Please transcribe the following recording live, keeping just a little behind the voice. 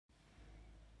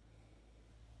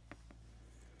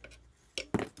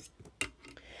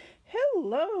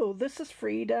Hello, this is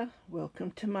Frida. Welcome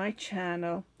to my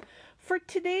channel. For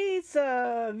today's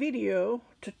video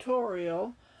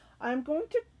tutorial, I'm going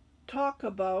to talk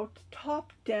about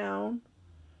top-down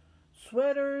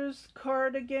sweaters,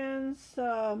 cardigans.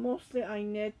 Mostly I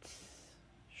knit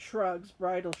shrugs,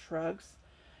 bridal shrugs,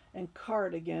 and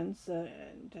cardigans.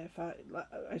 And if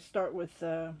I start with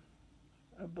a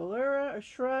Bolero, a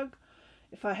shrug.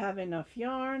 If I have enough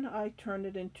yarn, I turn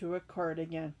it into a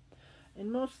cardigan. And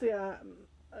mostly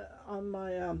on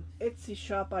my Etsy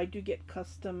shop, I do get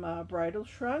custom bridal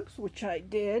shrugs, which I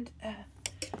did.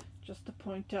 Just to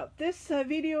point out, this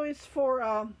video is for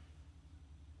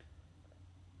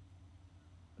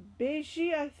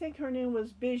Benzi, I think her name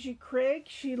was Benzi Craig.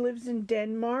 She lives in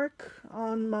Denmark.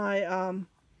 On my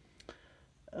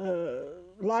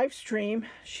live stream,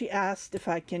 she asked if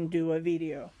I can do a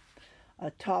video,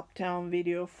 a top-down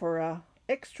video for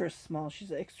extra small.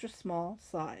 She's an extra small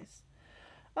size.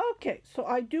 Okay, so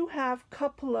I do have a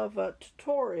couple of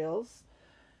tutorials,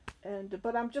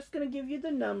 but I'm just going to give you the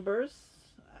numbers.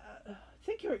 I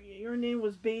think your name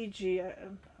was Benzi.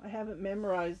 I haven't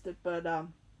memorized it, but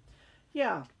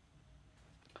yeah.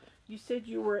 You said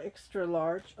you were extra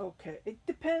large. Okay, it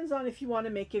depends on if you want to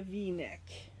make a V-neck.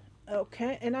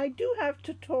 Okay, and I do have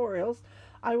tutorials.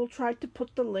 I will try to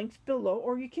put the links below,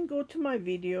 or you can go to my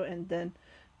video and then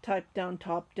type down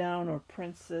top down or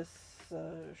princess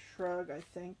shrug, I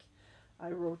think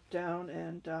I wrote down.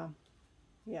 And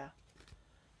yeah,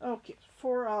 okay,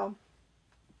 for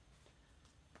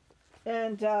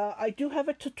I do have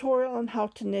a tutorial on how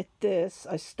to knit this.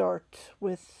 I start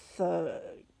with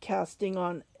casting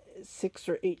on 6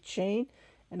 or 8 chain,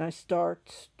 and I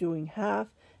start doing half,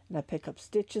 and I pick up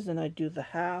stitches and I do the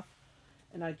half.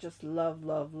 And I just love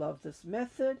this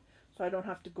method, so I don't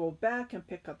have to go back and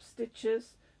pick up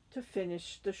stitches to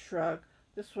finish the shrug.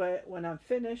 This way, when I'm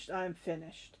finished, I'm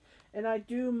finished. And I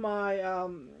do my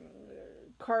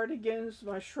cardigans,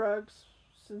 my shrugs,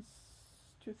 since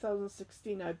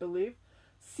 2016, I believe,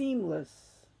 seamless,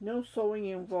 no sewing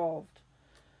involved.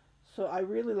 So I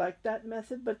really like that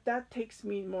method, but that takes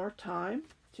me more time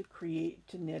to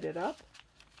knit it up,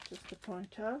 just to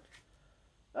point out.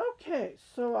 Okay,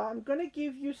 so I'm going to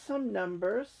give you some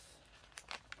numbers,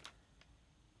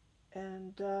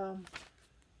 and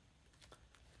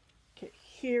okay,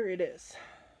 here it is.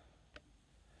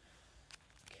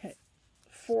 Okay,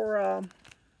 for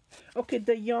okay,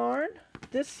 the yarn,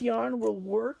 this yarn will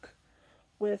work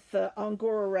with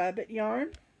Angora rabbit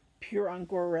yarn, pure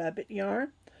Angora rabbit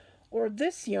yarn, or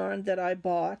this yarn that I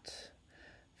bought.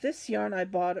 This yarn I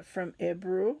bought it from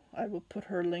Ebru. I will put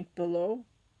her link below.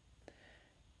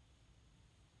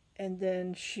 And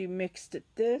then she mixed it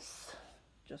this,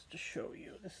 just to show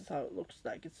you. This is how it looks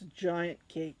like. It's a giant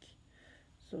cake.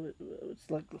 So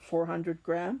it's like 400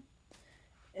 gram.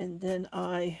 And then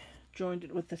I joined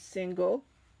it with a single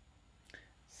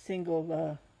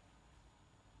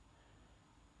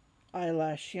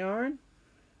eyelash yarn.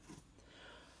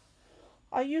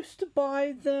 I used to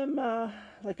buy them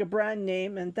like a brand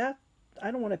name, and that I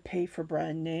don't want to pay for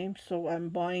brand name, so I'm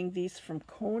buying these from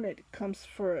Cone. It comes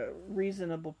for a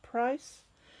reasonable price.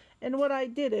 And what I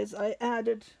did is I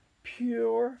added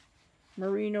pure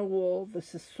merino wool.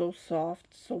 This is so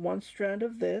soft. So 1 strand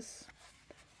of this.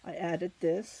 I added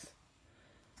this.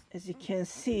 As you can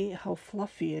see how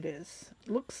fluffy it is.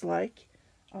 It looks like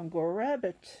Angora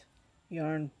rabbit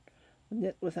yarn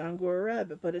knit with Angora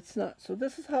rabbit, but it's not. So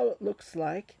this is how it looks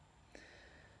like.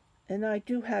 And I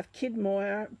do have kid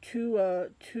mohair, two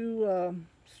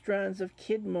strands of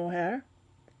kid mohair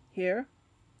here.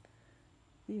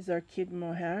 These are kid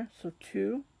mohair, so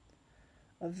 2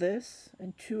 of this,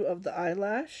 and 2 of the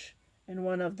eyelash, and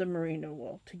 1 of the merino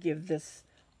wool to give this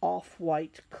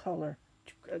off-white color.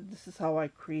 This is how I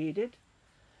created.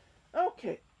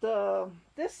 Okay,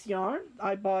 this yarn,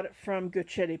 I bought it from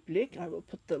goceriplik. I will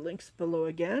put the links below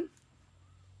again.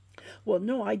 Well,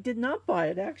 no, I did not buy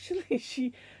it, actually.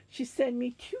 She sent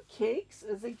me 2 cakes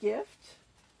as a gift.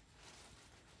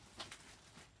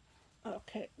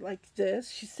 Okay, like this.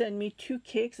 She sent me 2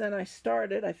 cakes, and I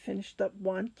finished up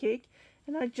 1 cake,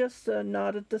 and I just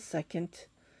knotted the second.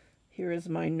 Here is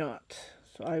my knot.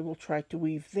 So I will try to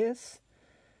weave this.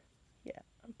 Yeah,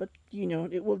 but you know,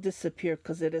 it will disappear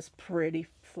because it is pretty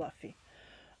fluffy.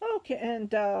 Okay,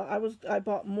 and I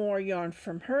bought more yarn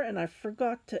from her, and I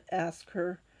forgot to ask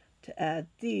her to add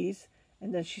these,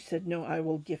 and then she said, no, I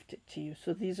will gift it to you.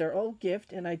 So these are all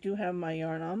gift, and I do have my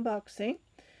yarn unboxing.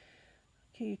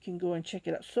 Okay, you can go and check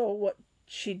it out. So what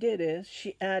she did is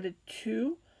she added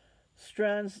 3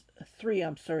 strands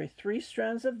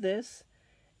of this,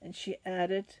 and she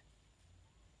added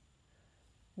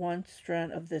 1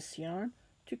 strand of this yarn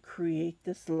to create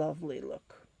this lovely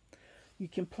look. You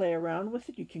can play around with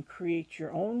it. You can create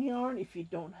your own yarn if you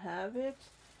don't have it,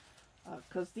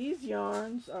 because these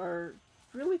yarns are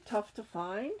really tough to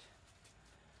find.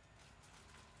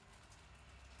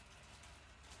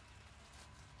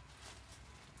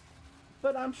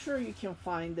 But I'm sure you can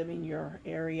find them in your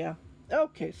area.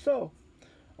 Okay, so,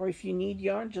 or if you need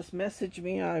yarn, just message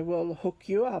me. I will hook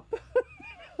you up.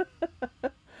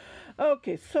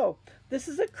 Okay, so this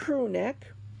is a crew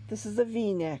neck. This is a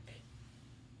V-neck.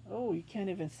 Oh, you can't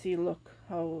even see. Look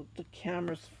how the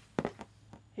camera's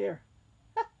here.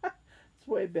 It's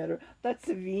way better. That's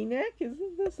a V-neck.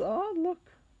 Isn't this odd?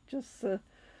 Look, just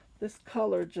this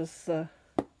color just.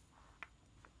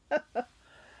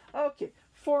 Okay.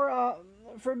 For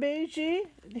Benzi,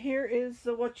 here is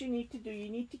what you need to do. You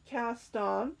need to cast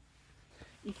on.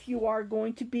 If you are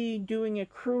going to be doing a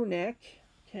crew neck,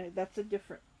 okay, that's a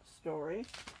different story.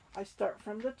 I start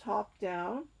from the top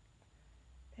down,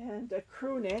 and a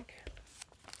crew neck.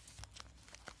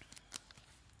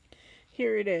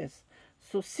 Here it is.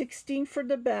 So 16 for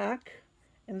the back,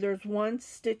 and there's 1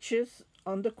 stitches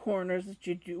on the corners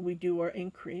that we do our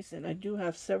increase, and I do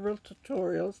have several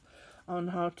tutorials on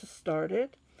how to start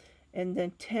it. And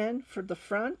then 10 for the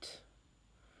front,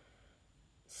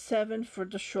 7 for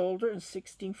the shoulder, and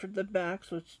 16 for the back,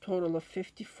 so it's a total of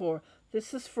 54.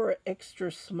 This is for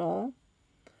extra small.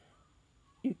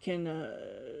 You can,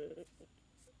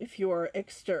 if you are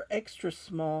extra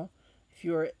small, if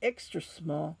you are extra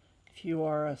small, if you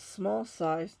are a small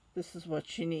size, this is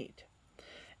what you need.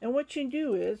 And what you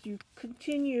do is you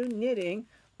continue knitting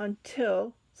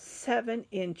until 7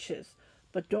 inches.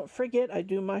 But don't forget, I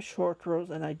do my short rows,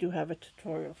 and I do have a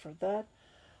tutorial for that.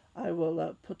 I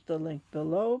will put the link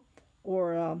below,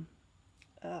 or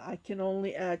I can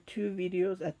only add 2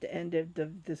 videos at the end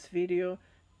of this video.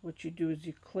 What you do is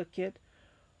you click it,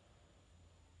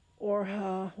 or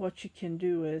what you can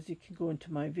do is you can go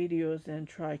into my videos and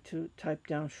try to type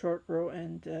down short row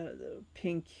and the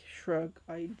pink shrug.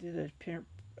 I did a pink,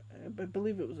 I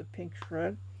believe it was a pink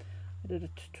shrug. I did a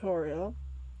tutorial.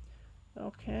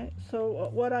 Okay, so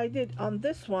what I did on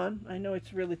this one, I know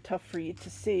it's really tough for you to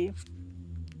see.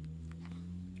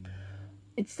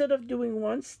 Instead of doing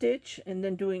 1 stitch and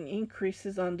then doing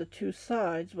increases on the 2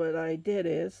 sides, what I did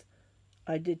is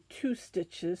I did 2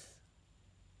 stitches.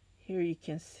 Here you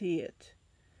can see it.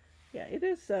 Yeah, it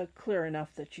is clear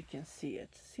enough that you can see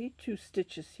it. See, 2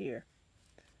 stitches here.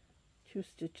 2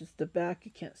 stitches. The back,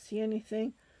 you can't see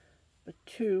anything, but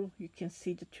 2, you can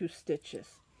see the 2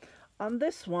 stitches. On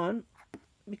this one,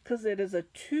 because it is a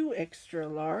 2 extra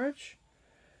large,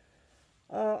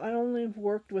 I only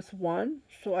worked with 1,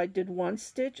 so I did 1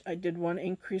 stitch. I did 1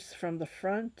 increase from the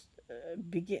front,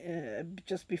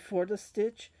 just before the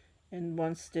stitch, and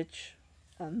 1 stitch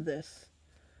on this.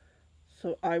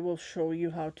 So I will show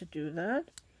you how to do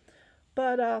that.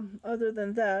 But other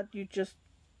than that, you just,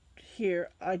 here,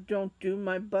 I don't do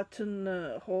my button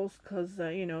holes because,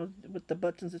 you know, with the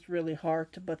buttons it's really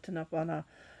hard to button up on a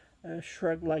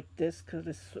shrug like this because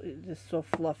it's so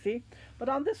fluffy. But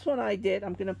on this one I did.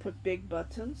 I'm gonna put big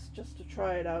buttons just to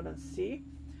try it out and see.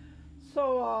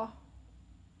 So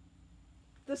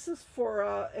this is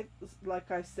for like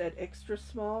I said, extra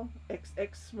small,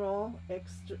 XX small,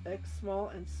 extra X small,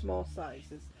 and small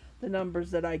sizes, the numbers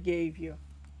that I gave you.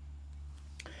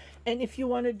 And if you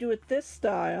want to do it this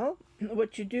style,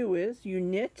 what you do is you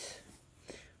knit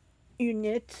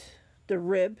the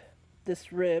rib,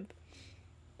 this rib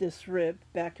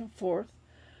back and forth,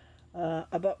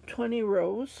 about 20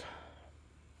 rows.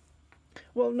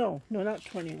 Well, no, not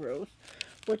 20 rows.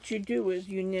 What you do is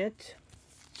you knit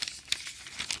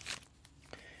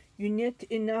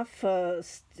enough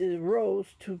rows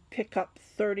to pick up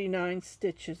 39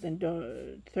 stitches, and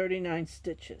 39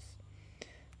 stitches.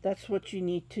 That's what you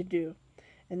need to do.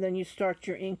 And then you start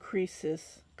your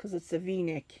increases, because it's a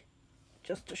V-neck.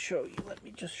 Just to show you, let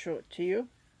me just show it to you.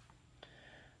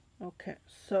 Okay,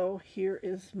 so here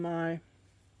is my,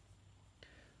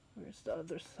 where's the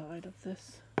other side of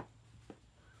this?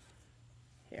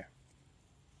 Here.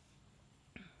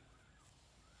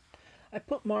 I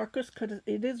put markers because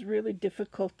it is really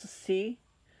difficult to see.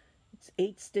 It's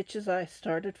 8 stitches I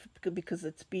started because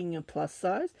it's being a plus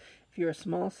size. If you're a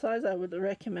small size, I would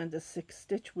recommend a 6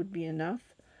 stitch would be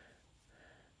enough.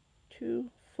 2,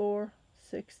 4,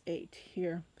 6, 8.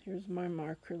 Here's my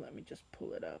marker. Let me just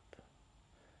pull it up.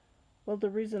 Well, the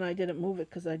reason I didn't move it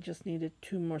because I just needed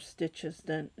 2 more stitches,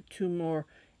 then 2 more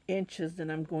inches, then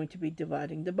I'm going to be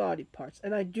dividing the body parts.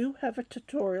 And I do have a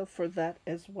tutorial for that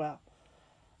as well.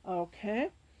 Okay.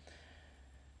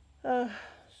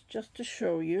 Just to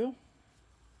show you.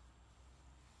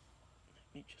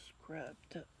 Let me just grab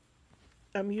the,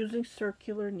 I'm using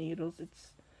circular needles.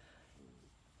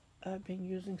 I've been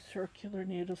using circular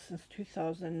needles since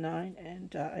 2009,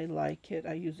 and I like it.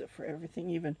 I use it for everything,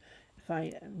 even if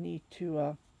I need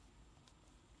to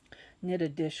knit a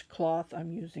dishcloth,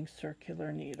 I'm using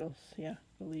circular needles. Yeah,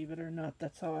 believe it or not,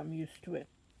 that's how I'm used to it.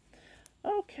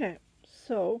 Okay,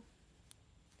 so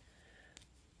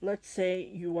let's say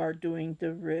you are doing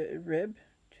the rib.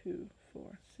 2,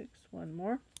 4, 6, one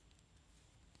more.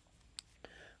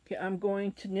 Okay, I'm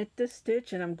going to knit this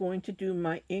stitch, and I'm going to do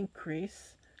my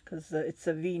increase because it's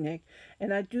a V-neck,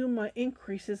 and I do my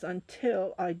increases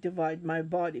until I divide my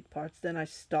body parts. Then I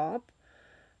stop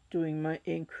doing my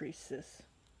increases.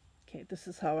 Okay, this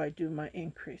is how I do my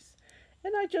increase,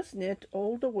 and I just knit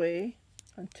all the way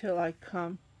until I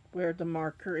come where the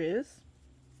marker is,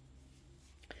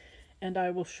 and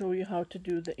I will show you how to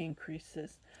do the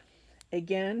increases.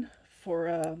 Again,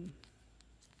 for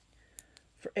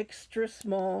extra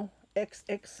small,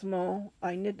 XX small,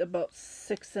 I knit about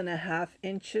 6.5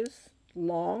 inches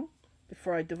long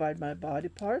before I divide my body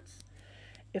parts.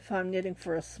 If I'm knitting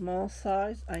for a small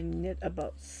size, I knit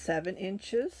about 7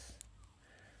 inches.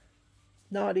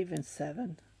 Not even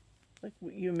 7. Like,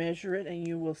 you measure it and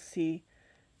you will see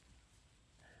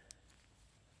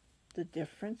the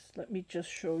difference. Let me just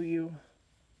show you.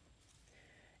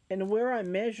 And where I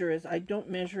measure is, I don't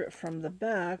measure it from the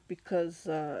back because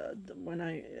when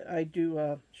I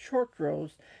do short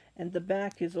rows, and the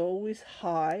back is always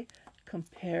high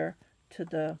compared to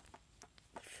the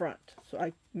front. So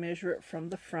I measure it from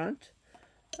the front.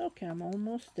 Okay, I'm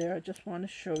almost there. I just want to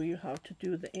show you how to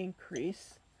do the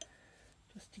increase,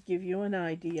 just to give you an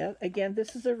idea. Again,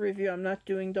 this is a review. I'm not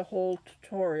doing the whole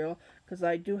tutorial because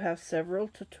I do have several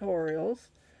tutorials.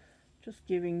 Just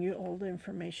giving you all the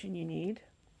information you need.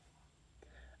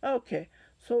 Okay,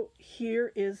 so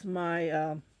here is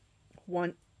my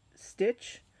one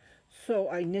stitch. So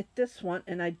I knit this one,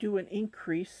 and I do an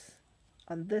increase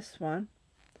on this one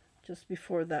just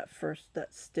before that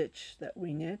stitch that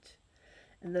we knit,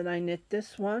 and then I knit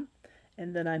this one,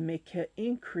 and then I make an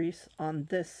increase on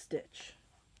this stitch.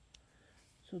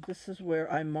 So this is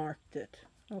where I marked it.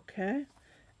 Okay,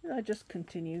 and I just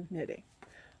continue knitting.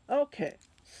 Okay,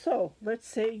 so let's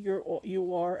say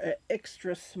you are an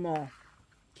extra small.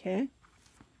 Okay.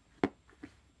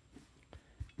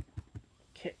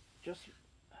 Okay, just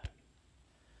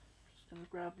gonna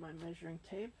grab my measuring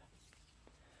tape.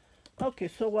 Okay,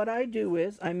 so what I do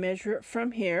is I measure it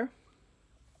from here.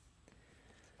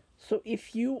 So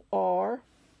if you are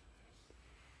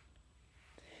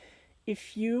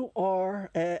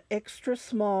extra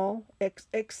small,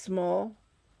 XX small,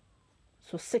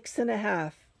 so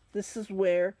 6.5, this is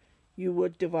where you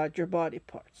would divide your body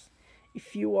parts.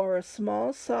 If you are a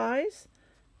small size,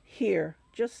 here,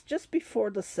 just before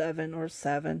the 7 or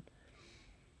 7.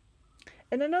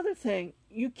 And another thing,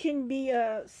 you can be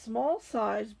a small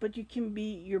size, but you can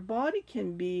be, your body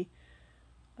can be,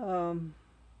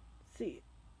 see,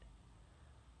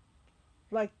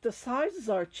 like the sizes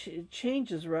are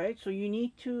changes, right? So you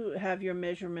need to have your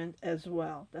measurement as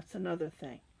well. That's another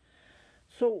thing.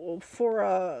 So for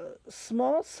a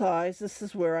small size, this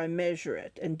is where I measure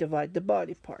it and divide the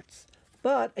body parts.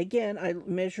 But again, I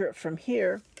measure it from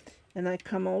here, and I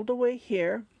come all the way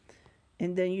here,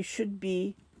 and then you should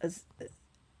be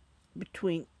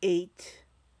between 8.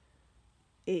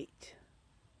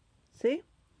 See?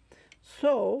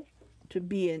 So to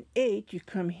be an 8, you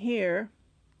come here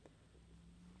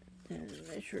and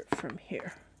measure it from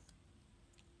here.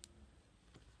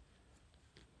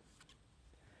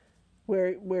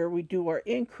 Where we do our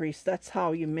increase, that's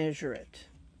how you measure it.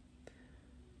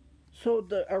 So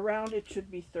the around it should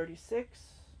be 36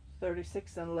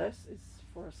 and less is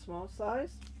for a small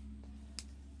size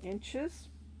inches.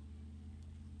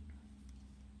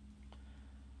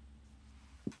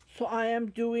 So I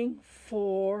am doing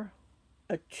for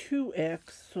a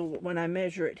 2x. So when I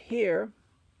measure it here,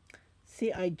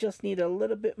 see, I just need a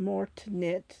little bit more to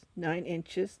knit, 9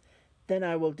 inches. Then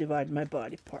I will divide my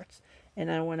body parts.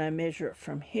 And when I measure it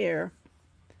from here,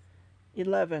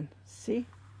 11, see?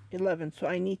 11. So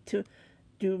I need to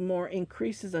do more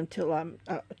increases until I'm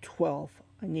 12.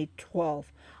 I need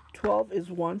 12. 12 is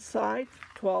one side,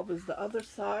 12 is the other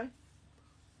side.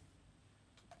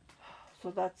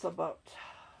 So that's about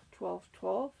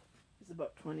 12 is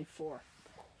about 24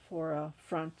 for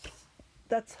front.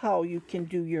 That's how you can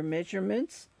do your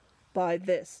measurements by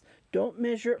this. Don't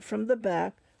measure it from the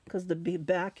back because the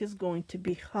back is going to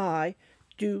be high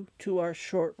due to our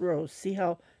short rows. See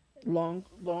how long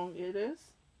it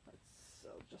is?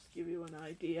 I'll just give you an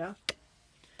idea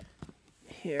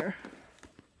here.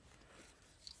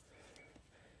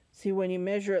 See, when you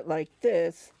measure it like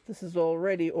this is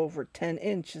already over 10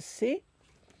 inches, see?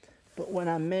 But when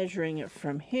I'm measuring it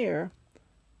from here,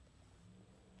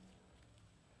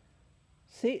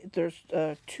 see, there's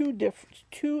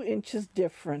 2 inches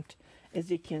different, as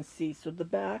you can see. So the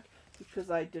back, because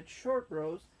I did short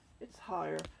rows, it's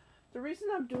higher. The reason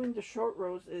I'm doing the short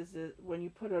rows is that when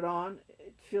you put it on,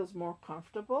 it feels more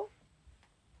comfortable.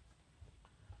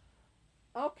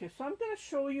 Okay, so I'm going to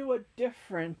show you a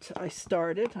different, I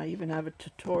even have a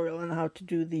tutorial on how to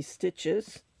do these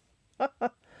stitches.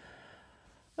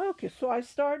 Okay, so I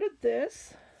started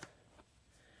this.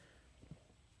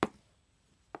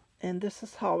 And this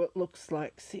is how it looks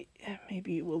like. See,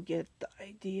 maybe you will get the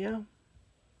idea.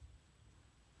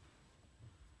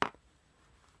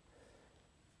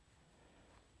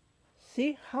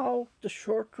 See how the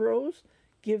short rows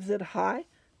gives it high?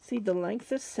 See, the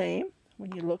length is same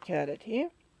when you look at it here.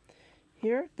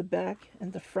 Here, the back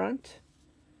and the front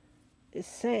is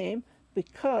same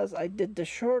because I did the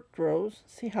short rows.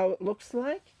 See how it looks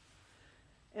like?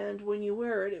 And when you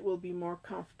wear it, it will be more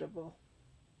comfortable.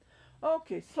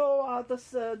 Okay, so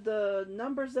the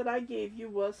numbers that I gave you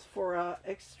was for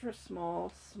extra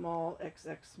small, small,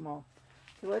 XX small.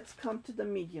 So let's come to the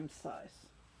medium size.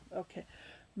 Okay,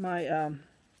 my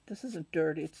this isn't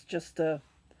dirty. It's just the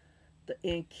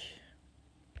ink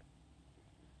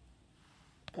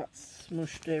got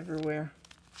smooshed everywhere,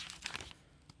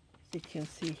 as you can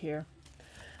see here.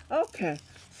 Okay,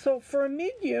 so for a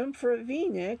medium, for a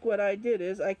V-neck, what I did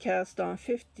is I cast on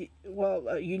 50.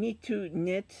 Well, you need to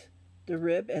knit the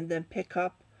rib and then pick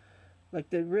up, like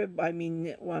the rib, I mean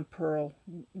knit 1 purl,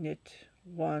 knit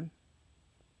one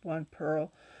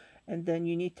purl, and then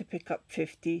you need to pick up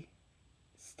 50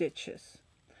 stitches.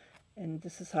 And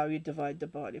this is how you divide the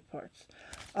body parts.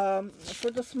 For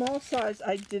the small size,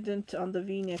 I didn't, on the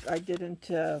V-neck, I didn't,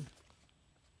 what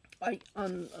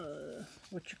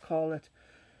you call it,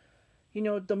 you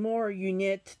know, the more you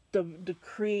knit, the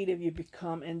creative you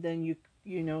become, and then you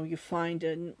find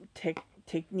a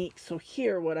technique. So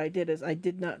here, what I did is I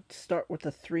did not start with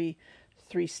the three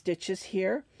stitches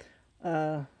here.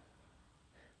 So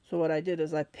what I did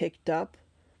is I picked up.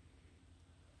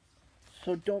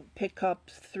 So don't pick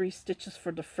up 3 stitches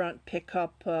for the front. Pick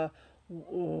up 10.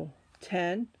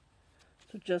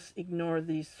 So just ignore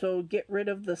these. So get rid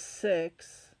of the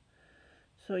 6.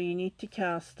 So you need to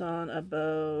cast on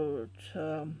about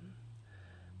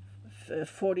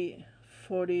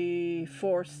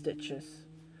 44 stitches.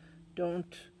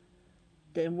 Don't,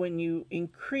 then when you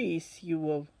increase, you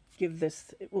will give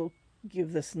this, it will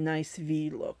give this nice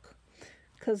V look.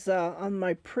 Because on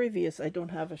my previous, I don't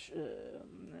have a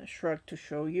shrug to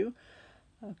show you,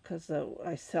 because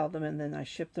I sell them and then I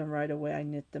ship them right away. I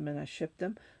knit them and I ship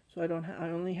them. So I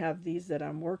only have these that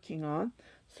I'm working on.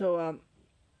 So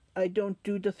I don't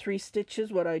do the 3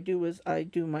 stitches. What I do is I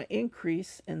do my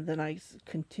increase and then I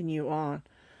continue on.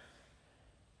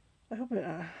 I hope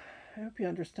you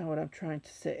understand what I'm trying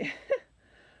to say.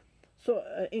 So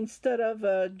instead of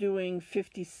doing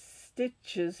 50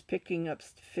 stitches, picking up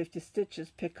 50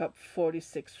 stitches, pick up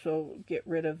 46. So get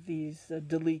rid of these,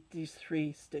 delete these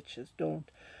 3 stitches. Don't.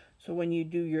 So when you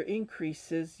do your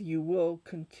increases, you will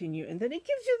continue. And then it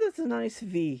gives you this nice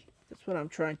V. That's what I'm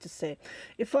trying to say.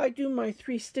 If I do my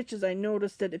 3 stitches, I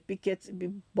notice that it gets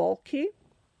bulky.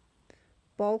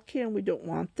 And we don't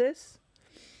want this.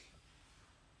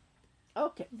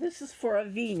 Okay, this is for a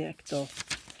V-neck though.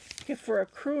 Okay, for a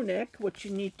crew neck, what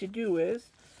you need to do is,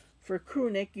 for a crew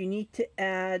neck, you need to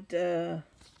add, and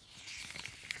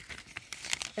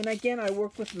again, I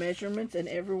work with measurements, and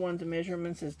everyone's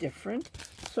measurements is different.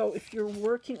 So if you're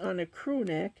working on a crew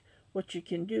neck, what you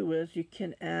can do is you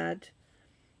can add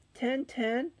 10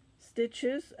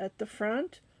 stitches at the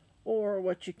front, or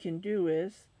what you can do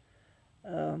is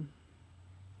 10,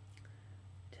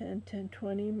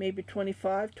 20, maybe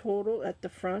 25 total at the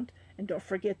front. And don't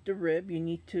forget the rib. You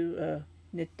need to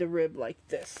knit the rib like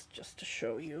this, just to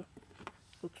show you.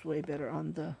 Looks way better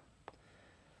on the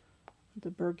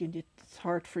burgundy. It's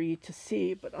hard for you to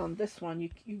see, but on this one,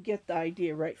 you get the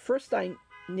idea, right? First, I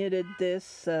knitted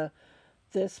this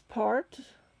this part,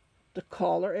 the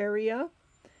collar area,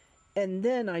 and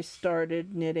then I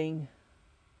started knitting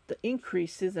the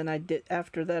increases, and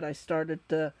after that I started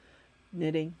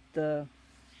knitting the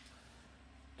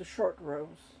short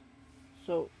rows.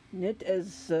 So knit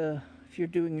as if you're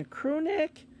doing a crew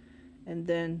neck, and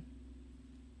then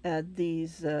add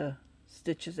these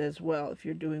stitches as well if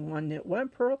you're doing 1 knit 1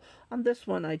 purl. On this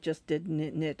one I just did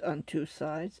knit on 2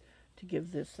 sides to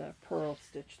give this purl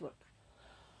stitch look.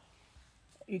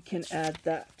 You can add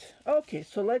that. Okay,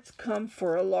 so let's come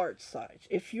for a large size.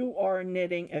 If you are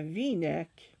knitting a V-neck,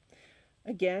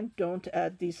 Again, don't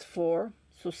add these 4.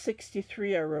 So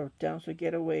 63 I wrote down, so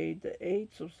get away the 8,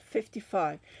 so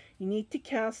 55. You need to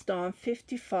cast on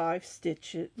 55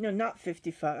 stitches. No, not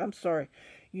 55, I'm sorry.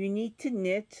 You need to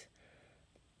knit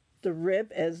the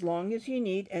rib as long as you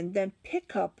need and then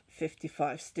pick up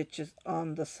 55 stitches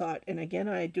on the side. And again,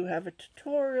 I do have a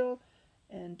tutorial,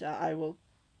 and I will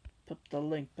put the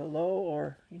link below,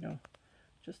 or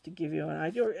just to give you an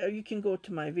idea, or you can go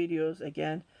to my videos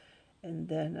again and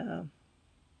then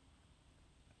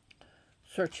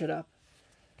search it up.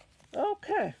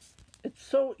 Okay, it's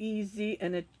so easy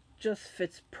and it just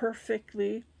fits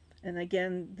perfectly. And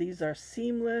again, these are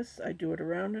seamless. I do it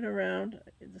around and around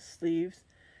the sleeves,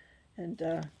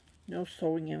 and no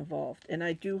sewing involved. And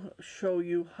I do show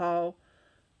you how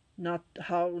not to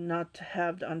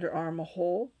have the underarm a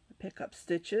hole, pick up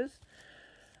stitches.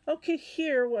 Okay,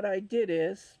 here what I did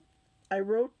is I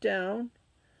wrote down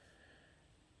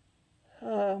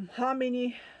how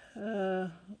many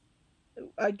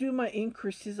I do my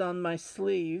increases on my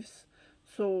sleeves.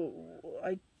 So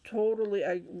I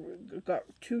got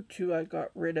 2 I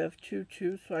got rid of 2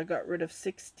 so I got rid of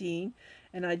 16,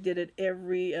 and I did it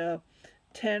every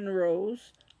 10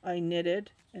 rows. I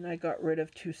knitted and I got rid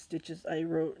of 2 stitches. I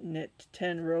knit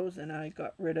 10 rows and I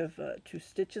got rid of 2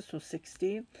 stitches, so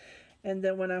 16. And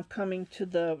then when I'm coming to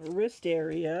the wrist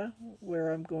area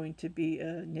where I'm going to be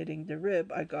knitting the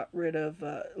rib, I got rid of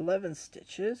 11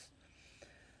 stitches.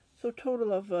 So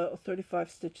total of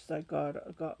 35 stitches I got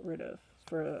rid of.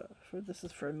 For this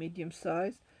is for a medium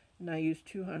size, and I used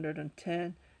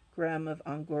 210 gram of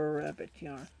Angora rabbit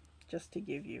yarn, just to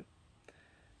give you.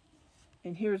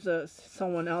 And here's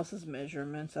someone else's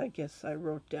measurements. I guess I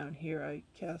wrote down here. I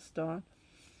cast on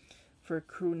for a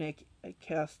crew neck. I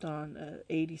cast on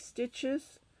 80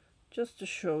 stitches, just to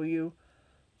show you.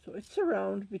 So it's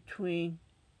around between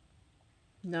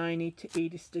 90 to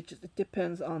 80 stitches. It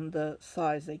depends on the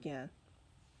size again.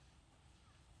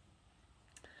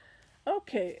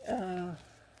 Okay,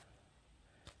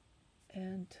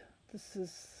 and this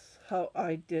is how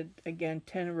I did, again,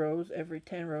 10 rows. Every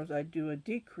 10 rows I do a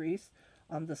decrease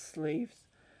on the sleeves.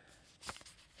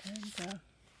 And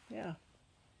yeah.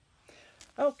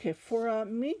 Okay, for a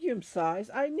medium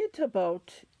size, I knit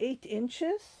about 8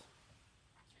 inches.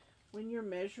 When you're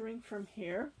measuring from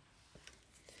here,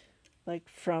 like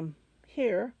from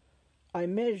here, I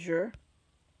measure.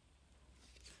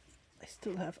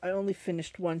 I only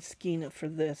finished 1 skein for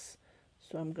this,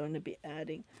 so I'm going to be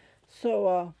adding.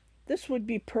 So this would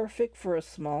be perfect for a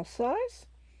small size.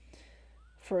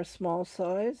 For a small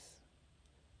size,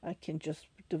 I can just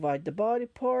divide the body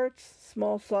parts.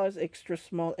 Small size, extra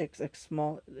small, XX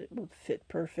small, it will fit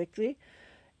perfectly.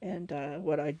 And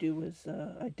what I do is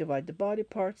I divide the body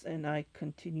parts and I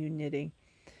continue knitting.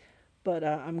 But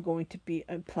I'm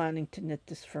planning to knit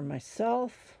this for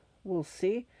myself. We'll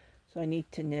see. So I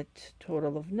need to knit a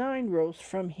total of 9 rows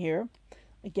from here.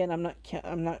 Again, I'm not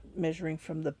measuring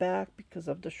from the back because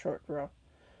of the short row.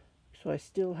 So I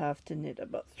still have to knit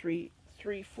about 4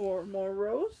 more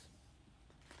rows.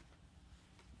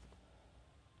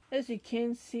 As you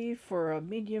can see, for a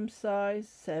medium size,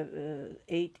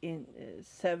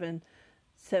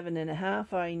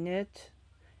 7.5 I knit,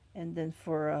 and then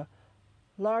for a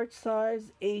large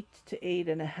size, 8 to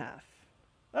 8.5.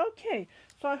 Okay,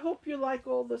 so I hope you like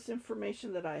all this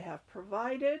information that I have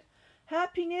provided.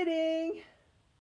 Happy knitting!